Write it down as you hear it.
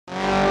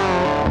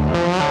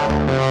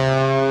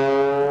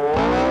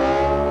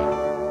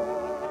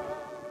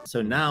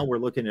So now we're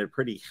looking at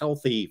pretty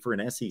healthy for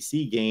an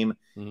SEC game,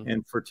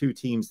 and for two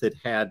teams that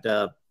had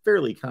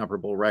fairly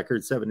comparable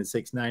records,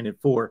 7-6,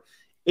 9-4,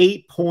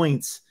 8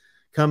 points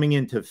coming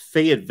into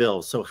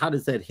Fayetteville. So how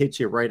does that hit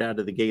you right out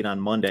of the gate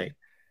on Monday?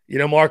 You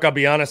know, Mark, I'll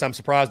be honest, I'm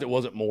surprised it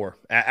wasn't more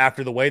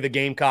after the way the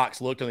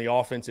Gamecocks looked on the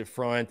offensive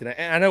front. And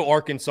I know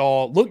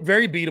Arkansas looked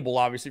very beatable,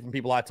 obviously, from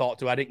people I talked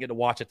to. I didn't get to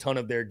watch a ton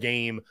of their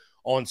game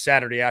on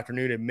Saturday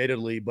afternoon,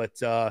 admittedly,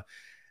 but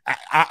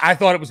I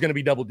thought it was going to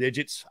be double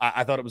digits.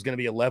 I thought it was going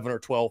to be 11 or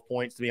 12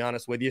 points, to be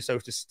honest with you. So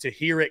to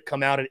hear it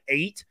come out at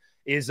 8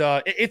 is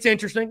it's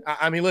interesting.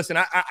 I mean, listen,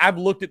 I've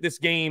looked at this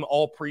game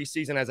all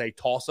preseason as a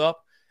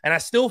toss-up, and I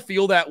still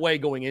feel that way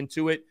going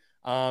into it.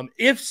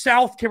 If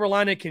South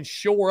Carolina can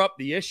shore up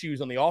the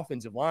issues on the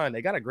offensive line,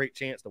 they got a great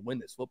chance to win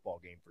this football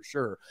game for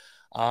sure.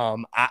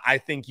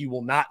 I think you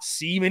will not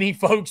see many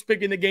folks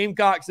picking the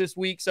Gamecocks this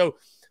week. So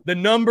the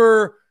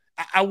number,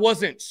 I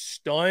wasn't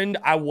stunned.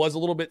 I was a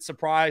little bit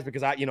surprised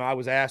because I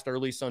was asked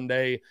early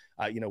Sunday,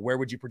 where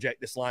would you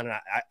project this line? And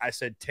I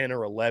said 10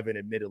 or 11,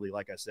 admittedly,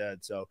 like I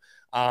said. So,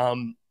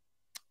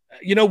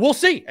 we'll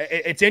see.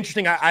 It's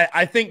interesting.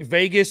 I think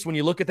Vegas, when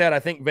you look at that, I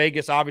think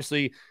Vegas,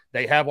 obviously,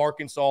 they have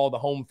Arkansas, the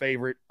home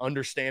favorite.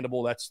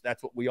 Understandable. That's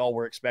what we all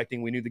were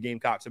expecting. We knew the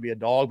Gamecocks would be a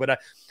dog. But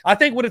I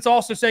think what it's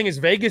also saying is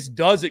Vegas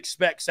does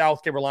expect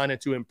South Carolina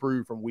to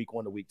improve from week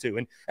 1 to week 2.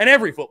 And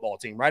every football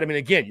team, right? I mean,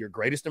 again, your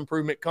greatest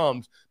improvement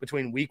comes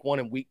between week 1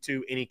 and week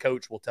 2. Any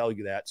coach will tell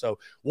you that. So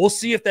we'll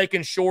see if they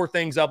can shore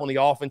things up on the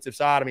offensive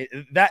side. I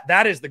mean,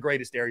 that is the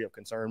greatest area of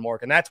concern,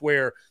 Mark. And that's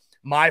where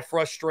my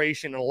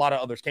frustration and a lot of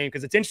others came,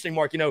 because it's interesting,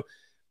 Mark,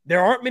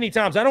 there aren't many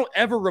times, I don't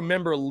ever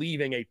remember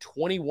leaving a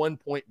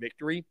 21-point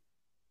victory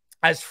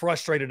as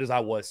frustrated as I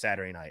was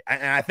Saturday night.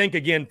 And I think,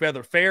 again,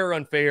 whether fair or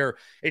unfair,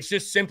 it's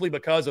just simply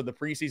because of the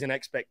preseason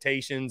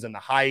expectations and the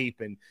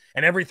hype and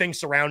everything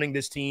surrounding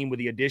this team with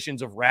the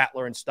additions of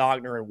Rattler and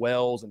Stogner and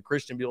Wells and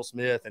Christian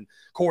Beal-Smith and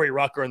Corey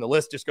Rucker, and the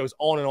list just goes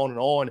on and on and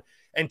on.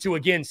 And to,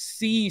 again,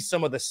 see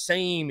some of the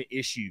same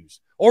issues,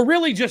 or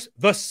really just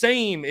the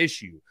same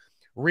issue,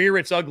 rear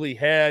its ugly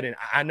head. And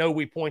I know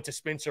we point to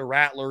Spencer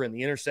Rattler and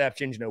the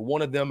interceptions.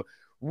 One of them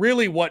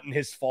really wasn't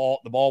his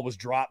fault. The ball was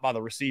dropped by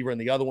the receiver, and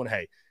the other one,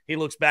 hey, he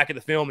looks back at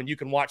the film and you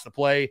can watch the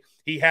play.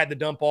 He had the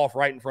dump off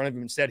right in front of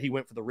him. Instead, he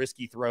went for the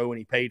risky throw and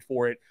he paid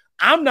for it.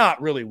 I'm not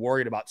really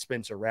worried about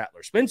Spencer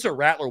Rattler. Spencer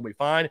Rattler will be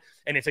fine.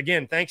 And it's,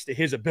 again, thanks to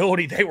his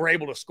ability, they were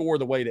able to score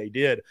the way they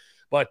did.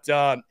 But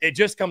it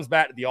just comes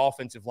back to the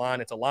offensive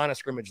line. It's a line of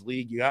scrimmage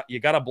league. You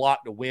got to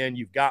block to win.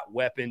 You've got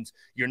weapons.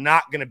 You're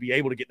not going to be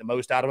able to get the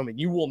most out of them, and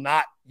you will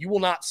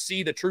not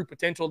see the true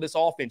potential of this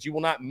offense. You will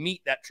not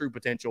meet that true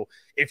potential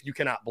if you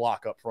cannot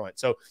block up front.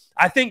 So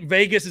I think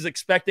Vegas is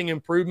expecting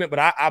improvement, but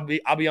I'll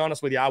be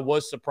honest with you, I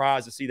was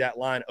surprised to see that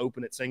line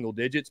open at single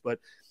digits. But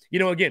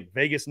again,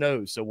 Vegas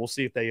knows, so we'll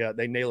see if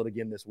they nail it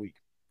again this week.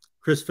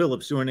 Chris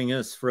Phillips joining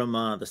us from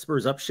the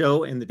Spurs Up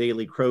Show and the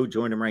Daily Crow.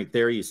 Join him right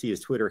there. You see his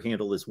Twitter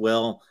handle as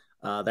well.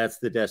 That's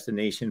the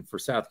destination for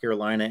South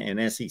Carolina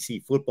and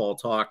SEC football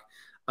talk.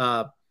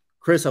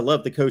 Chris, I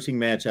love the coaching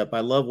matchup. I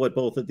love what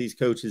both of these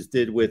coaches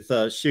did with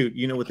shoot.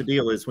 You know what the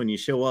deal is when you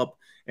show up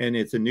and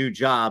it's a new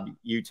job,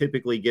 you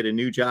typically get a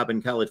new job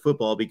in college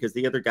football because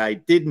the other guy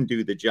didn't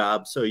do the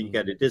job. So you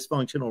got a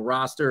dysfunctional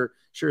roster.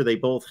 Sure, they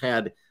both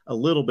had a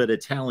little bit of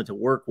talent to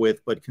work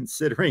with, but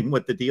considering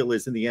what the deal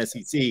is in the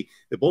SEC,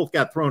 they both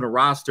got thrown a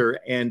roster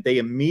and they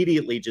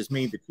immediately just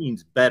made the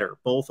teams better,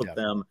 both of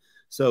them.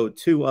 So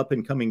two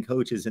up-and-coming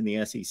coaches in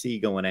the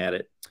SEC going at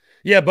it.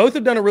 Yeah, both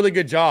have done a really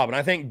good job, and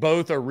I think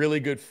both are really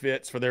good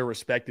fits for their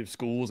respective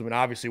schools. I mean,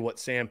 obviously what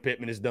Sam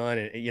Pittman has done,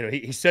 and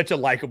he's such a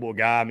likable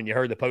guy. I mean, you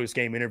heard the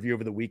post-game interview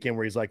over the weekend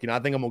where he's like, I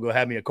think I'm going to go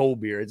have me a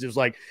cold beer. It's just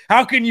like,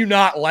 how can you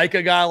not like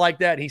a guy like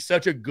that? And he's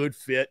such a good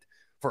fit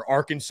for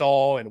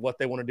Arkansas and what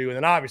they want to do. And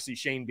then obviously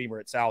Shane Beamer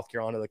at South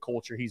Carolina, the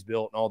culture he's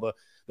built and all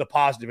the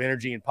positive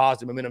energy and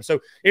positive momentum. So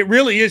it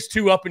really is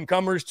two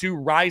up-and-comers, two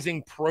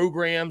rising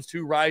programs,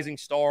 two rising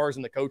stars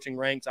in the coaching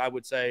ranks, I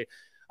would say.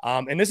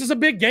 And this is a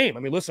big game. I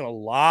mean, listen, a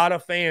lot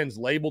of fans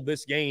labeled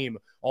this game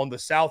on the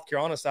South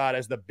Carolina side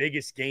as the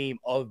biggest game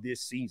of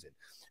this season.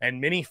 And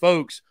many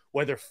folks,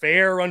 whether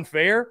fair or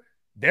unfair,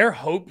 their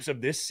hopes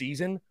of this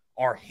season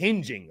are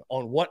hinging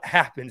on what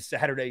happens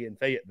Saturday in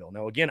Fayetteville.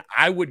 Now, again,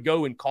 I would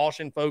go and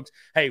caution folks,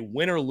 hey,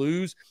 win or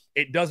lose,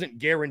 it doesn't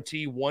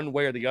guarantee one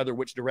way or the other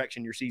which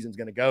direction your season's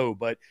going to go.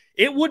 But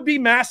it would be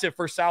massive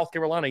for South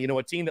Carolina,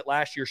 a team that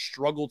last year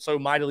struggled so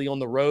mightily on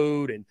the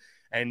road and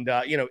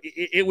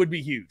it would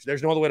be huge.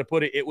 There's no other way to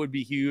put it. It would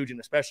be huge, and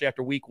especially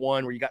after week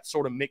 1 where you got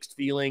sort of mixed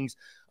feelings.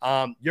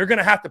 You're going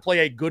to have to play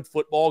a good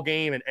football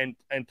game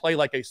and play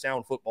like a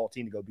sound football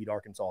team to go beat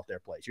Arkansas at their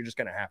place. You're just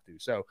going to have to.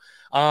 So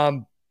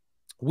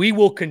we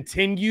will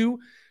continue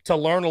to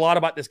learn a lot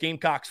about this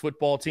Gamecocks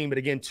football team. But,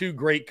 again, two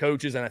great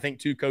coaches, and I think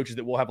two coaches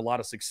that will have a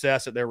lot of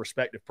success at their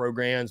respective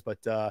programs. But,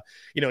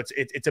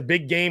 it's a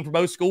big game for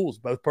both schools.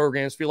 Both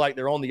programs feel like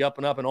they're on the up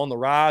and up and on the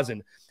rise,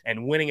 and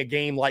winning a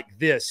game like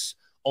this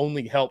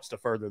only helps to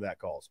further that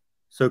cause.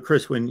 So,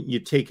 Chris, when you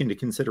take into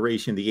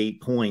consideration the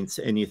 8 points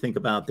and you think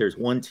about there's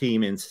one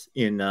team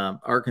in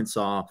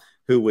Arkansas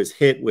who was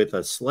hit with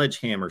a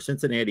sledgehammer.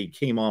 Cincinnati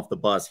came off the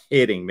bus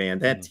hitting, man.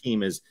 That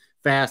team is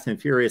fast and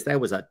furious.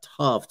 That was a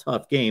tough,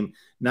 tough game.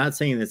 Not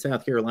saying that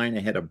South Carolina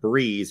had a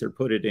breeze or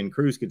put it in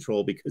cruise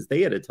control because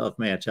they had a tough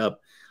matchup.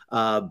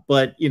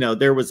 But, you know,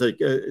 there was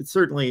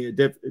certainly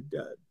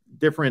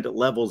different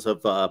levels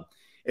of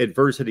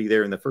adversity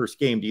there in the first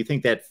game. Do you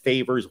think that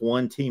favors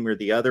one team or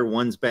the other?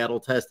 One's battle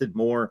tested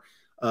more.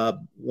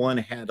 One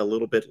had a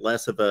little bit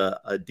less of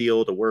a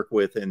deal to work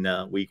with in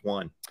week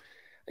one.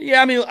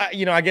 Yeah, I mean,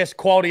 you know, I guess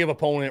quality of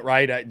opponent,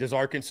 right? Does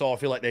Arkansas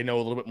feel like they know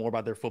a little bit more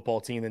about their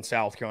football team than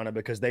South Carolina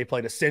because they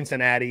played a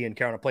Cincinnati and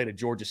Carolina played a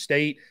Georgia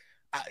State?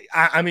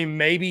 I mean,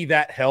 maybe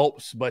that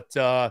helps, but,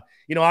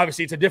 you know,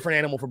 obviously it's a different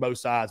animal for both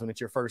sides when it's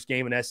your first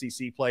game in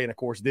SEC play. And, of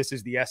course, this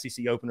is the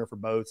SEC opener for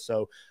both.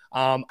 So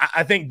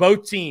I think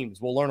both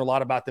teams will learn a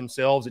lot about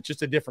themselves. It's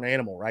just a different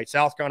animal, right?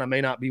 South Carolina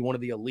may not be one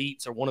of the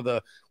elites or one of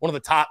the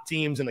top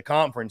teams in the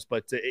conference,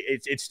 but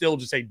it's still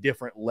just a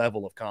different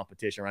level of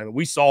competition, right? I mean,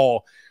 we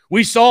saw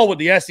what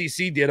the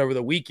SEC did over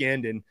the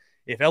weekend, and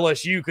if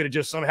LSU could have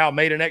just somehow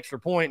made an extra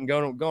point and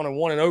gone and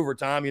won in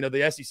overtime, you know,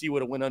 the SEC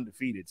would have went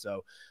undefeated.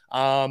 So,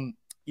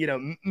 you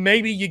know,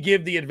 maybe you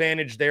give the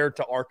advantage there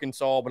to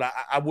Arkansas, but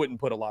I wouldn't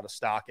put a lot of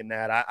stock in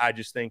that. I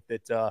just think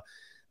that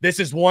this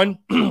is one,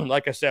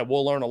 like I said,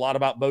 we'll learn a lot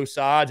about both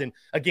sides. And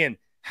again,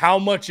 how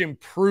much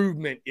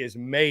improvement is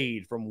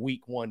made from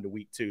week one to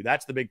week two?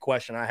 That's the big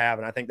question I have.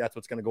 And I think that's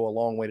what's going to go a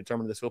long way to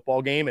determine this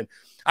football game. And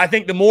I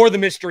think the more the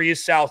mystery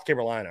is South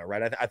Carolina,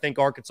 right? I think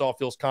Arkansas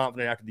feels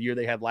confident after the year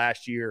they had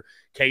last year,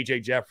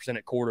 KJ Jefferson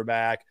at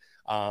quarterback.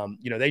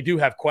 You know, they do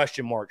have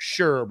question marks,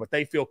 sure, but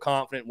they feel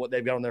confident in what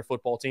they've got on their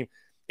football team.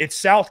 It's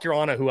South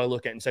Carolina who I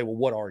look at and say, well,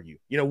 what are you?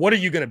 You know, what are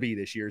you going to be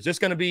this year? Is this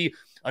going to be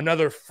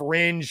another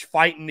fringe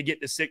fighting to get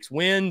to 6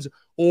 wins?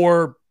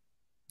 Or,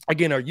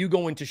 again, are you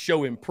going to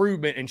show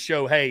improvement and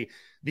show, hey,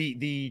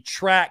 the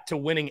track to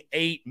winning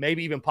 8,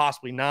 maybe even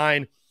possibly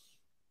 9,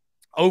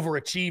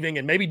 overachieving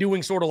and maybe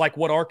doing sort of like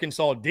what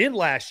Arkansas did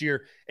last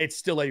year, it's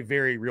still a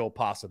very real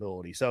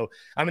possibility. So,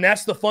 I mean,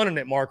 that's the fun in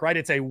it, Mark, right?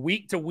 It's a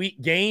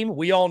week-to-week game.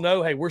 We all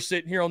know, hey, we're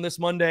sitting here on this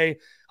Monday.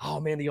 Oh,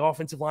 man, the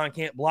offensive line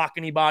can't block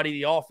anybody.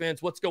 The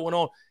offense, what's going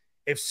on?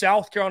 If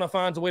South Carolina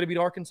finds a way to beat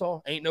Arkansas,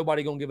 ain't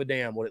nobody going to give a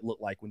damn what it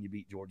looked like when you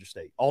beat Georgia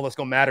State. All that's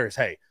going to matter is,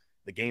 hey,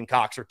 the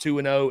Gamecocks are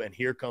 2-0, and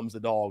here comes the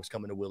Dogs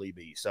coming to Willie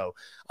B. So,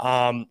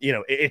 you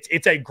know,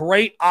 it's a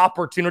great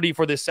opportunity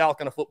for this South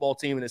Carolina football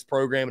team and this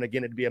program. And,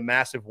 again, it'd be a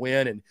massive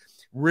win, and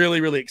really,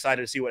 really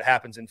excited to see what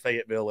happens in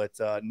Fayetteville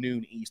at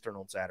noon Eastern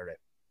on Saturday.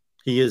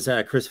 He is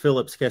Chris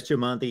Phillips. Catch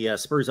him on the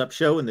Spurs Up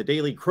Show and the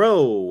Daily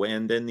Crow.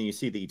 And then you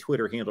see the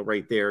Twitter handle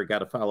right there. Got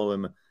to follow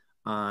him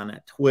on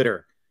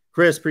Twitter.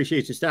 Chris,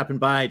 appreciate you stopping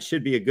by. It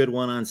should be a good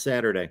one on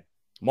Saturday.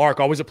 Mark,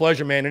 always a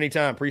pleasure, man.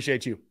 Anytime.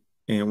 Appreciate you.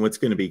 And what's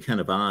going to be kind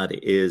of odd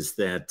is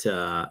that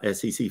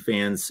SEC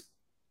fans,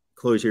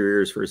 close your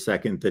ears for a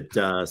second,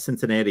 that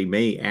Cincinnati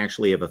may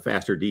actually have a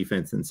faster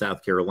defense than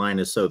South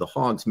Carolina. So the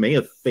Hogs may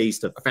have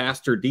faced a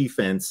faster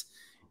defense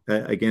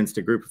against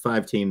a Group of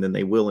 5 team than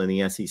they will in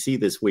the SEC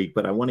this week.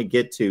 But I want to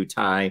get to,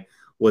 Ty,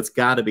 what's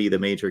got to be the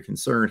major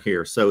concern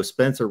here. So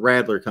Spencer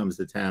Rattler comes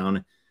to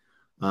town.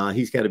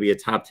 He's got to be a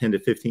top 10 to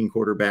 15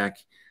 quarterback.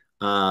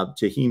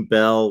 Jaheim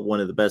Bell, one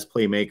of the best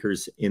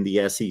playmakers in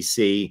the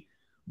SEC.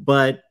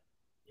 But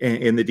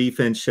and the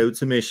defense showed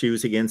some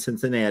issues against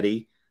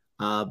Cincinnati.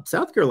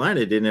 South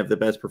Carolina didn't have the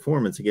best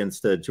performance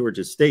against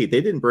Georgia State.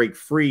 They didn't break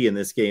free in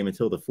this game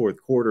until the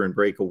fourth quarter and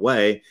break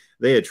away.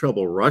 They had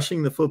trouble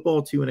rushing the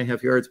football,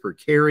 2.5 yards per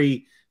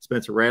carry.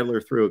 Spencer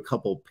Rattler threw a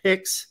couple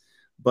picks.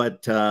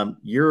 But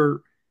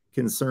you're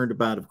concerned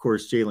about, of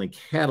course, Jalen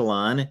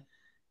Catalon,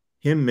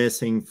 him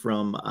missing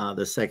from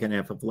the second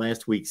half of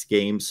last week's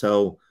game.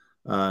 So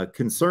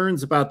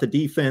concerns about the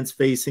defense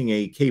facing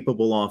a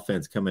capable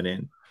offense coming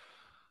in.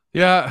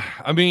 Yeah,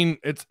 I mean,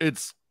 it's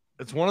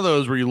one of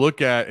those where you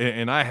look at,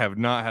 and I have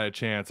not had a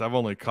chance. I've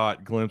only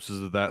caught glimpses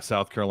of that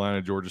South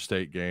Carolina Georgia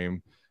State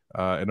game,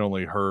 and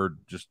only heard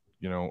just,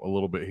 you know, a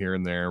little bit here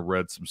and there.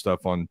 Read some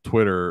stuff on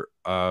Twitter.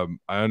 I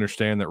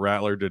understand that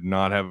Rattler did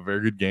not have a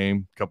very good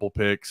game. Couple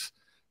picks,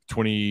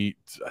 I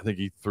think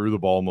he threw the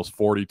ball almost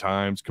 40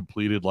 times,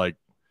 completed like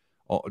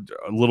a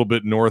little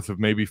bit north of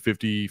maybe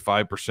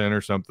 55%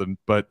 or something,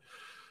 but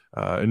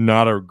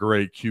not a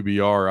great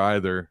QBR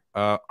either.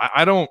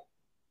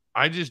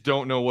 I just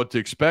don't know what to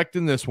expect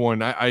in this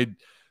one.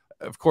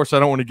 Of course, I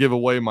don't want to give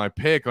away my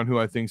pick on who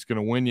I think is going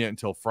to win yet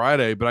until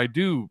Friday, but I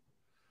do.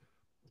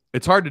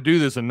 It's hard to do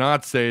this and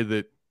not say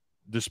that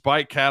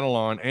despite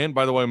Catalon and,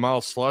 by the way,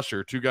 Miles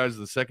Slusher, 2 guys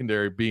in the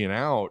secondary being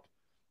out,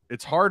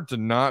 it's hard to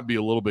not be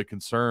a little bit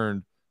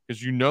concerned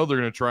because you know they're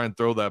going to try and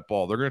throw that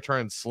ball. They're going to try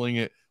and sling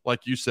it.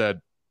 Like you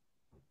said,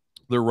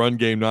 their run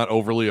game not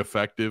overly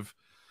effective.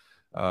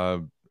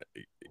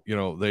 You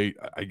know, they,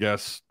 I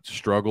guess,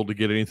 struggled to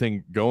get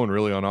anything going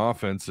really on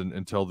offense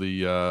until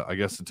maybe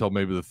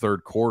the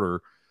third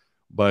quarter.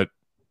 But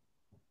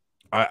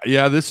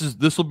yeah,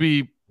 this will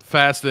be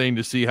fascinating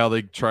to see how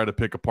they try to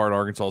pick apart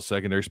Arkansas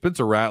secondary.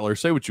 Spencer Rattler,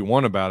 say what you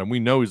want about him, we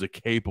know he's a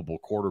capable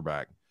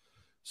quarterback.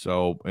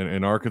 So,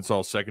 in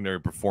Arkansas secondary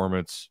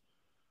performance,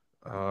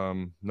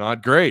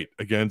 not great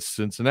against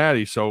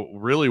Cincinnati. So,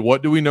 really,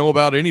 what do we know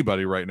about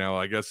anybody right now?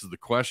 I guess is the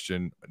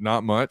question.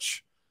 Not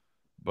much,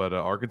 but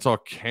Arkansas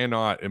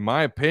cannot, in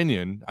my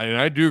opinion, and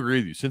I do agree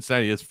with you.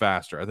 Cincinnati is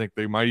faster. I think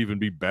they might even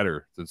be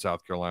better than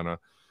South Carolina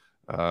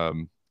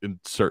in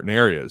certain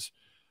areas.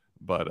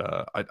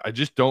 But I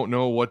just don't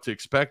know what to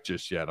expect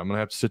just yet. I'm gonna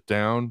have to sit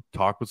down,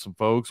 talk with some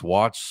folks,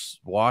 watch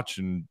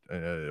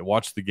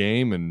the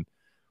game, and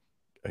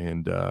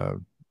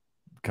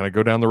kind of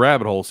go down the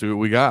rabbit hole, see what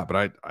we got.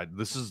 But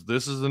this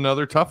is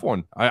another tough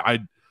one.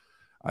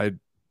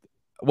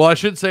 Well, I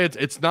should say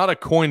it's not a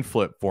coin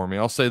flip for me.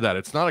 I'll say that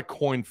it's not a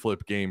coin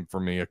flip game for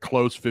me, a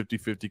close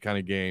 50-50 kind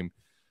of game.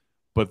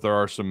 But there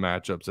are some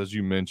matchups, as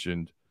you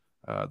mentioned,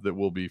 that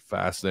will be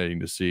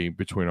fascinating to see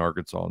between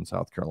Arkansas and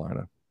South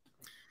Carolina.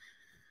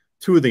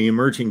 Two of the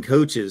emerging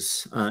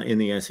coaches in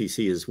the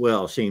SEC as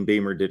well. Shane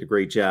Beamer did a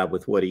great job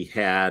with what he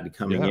had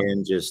coming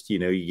in. Just,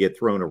 you get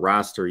thrown a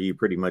roster, you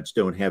pretty much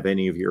don't have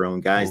any of your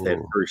own guys that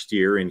first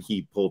year, and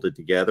he pulled it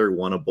together,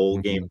 won a bowl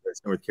game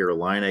against North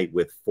Carolina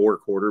with 4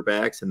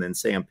 quarterbacks. And then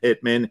Sam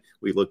Pittman,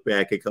 we look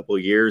back a couple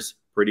of years,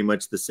 pretty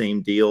much the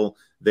same deal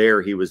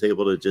there. He was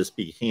able to just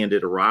be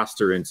handed a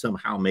roster and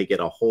somehow make it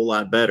a whole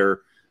lot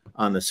better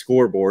on the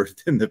scoreboard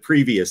than the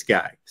previous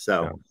guy.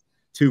 So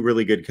 2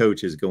 really good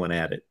coaches going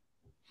at it.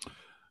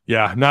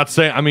 Yeah, not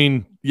saying – I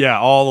mean, yeah,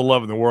 all the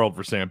love in the world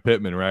for Sam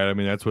Pittman, right? I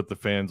mean, that's what the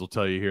fans will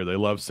tell you here. They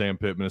love Sam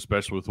Pittman,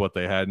 especially with what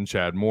they had in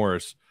Chad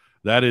Morris.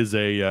 That is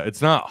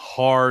it's not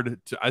hard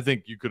to – I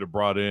think you could have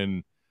brought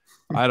in,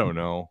 I don't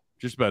know,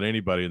 just about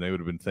anybody, and they would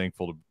have been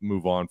thankful to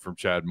move on from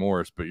Chad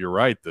Morris. But you're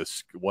right.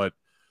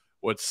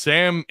 What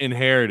Sam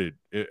inherited,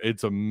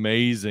 it's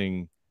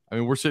amazing. I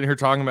mean, we're sitting here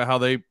talking about how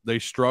they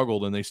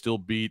struggled and they still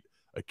beat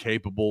a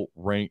capable,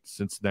 ranked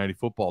Cincinnati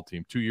football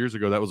team. 2 years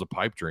ago, that was a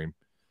pipe dream.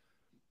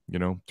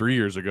 3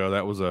 years ago,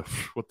 that was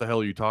what the hell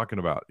are you talking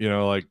about?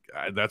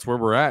 That's where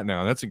we're at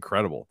now. That's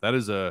incredible. That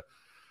is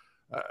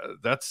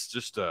that's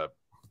just a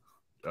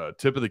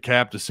tip of the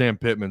cap to Sam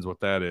Pittman's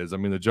what that is. I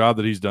mean, the job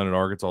that he's done at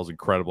Arkansas is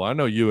incredible. I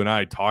know you and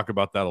I talk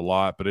about that a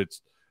lot, but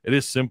it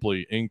is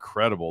simply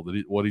incredible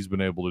that what he's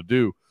been able to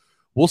do.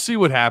 We'll see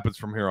what happens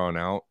from here on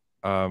out.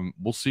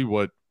 We'll see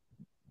what,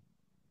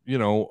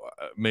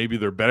 maybe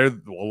they're better,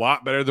 a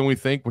lot better than we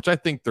think, which I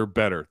think they're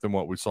better than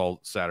what we saw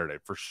Saturday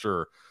for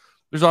sure.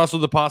 There's also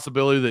the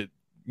possibility that,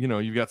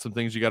 you've got some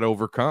things you got to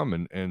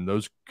overcome, and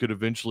those could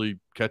eventually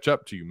catch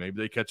up to you.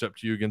 Maybe they catch up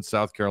to you against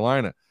South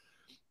Carolina.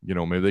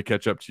 Maybe they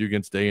catch up to you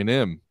against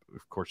A&M.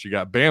 Of course, you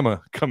got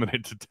Bama coming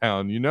into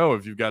town.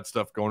 If you've got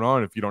stuff going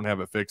on, if you don't have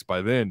it fixed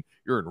by then,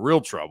 you're in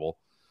real trouble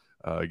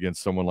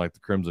against someone like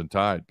the Crimson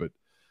Tide. But,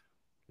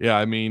 yeah,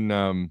 I mean,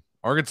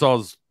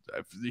 Arkansas's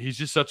he's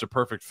just such a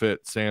perfect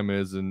fit. Sam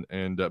is,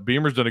 and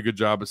Beamer's done a good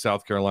job at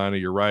South Carolina.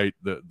 You're right.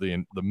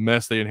 The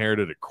mess they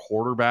inherited at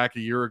quarterback a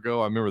year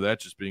ago, I remember that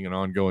just being an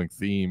ongoing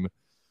theme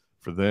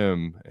for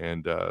them.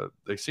 And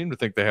they seem to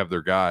think they have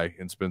their guy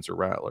in Spencer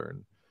Rattler.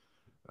 And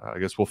I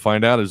guess we'll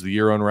find out as the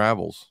year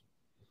unravels.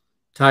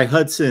 Ty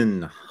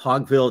Hudson,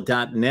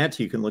 Hogville.net.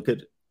 You can look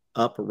it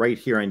up right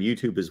here on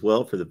YouTube as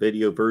well for the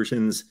video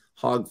versions.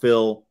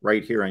 Hogville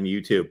right here on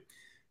YouTube.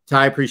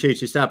 Ty,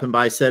 appreciate you stopping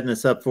by, setting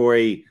us up for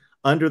a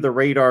under the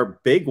radar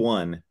big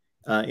one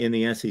in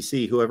the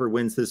SEC. Whoever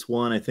wins this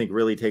one, I think,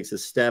 really takes a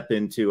step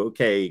into,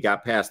 okay, you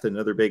got past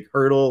another big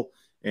hurdle,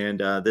 and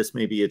this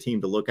may be a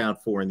team to look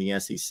out for in the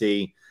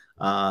SEC.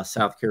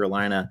 South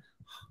Carolina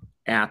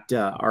at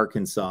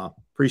Arkansas.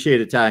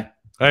 Appreciate it, Ty.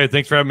 Hey,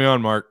 thanks for having me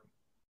on, Mark.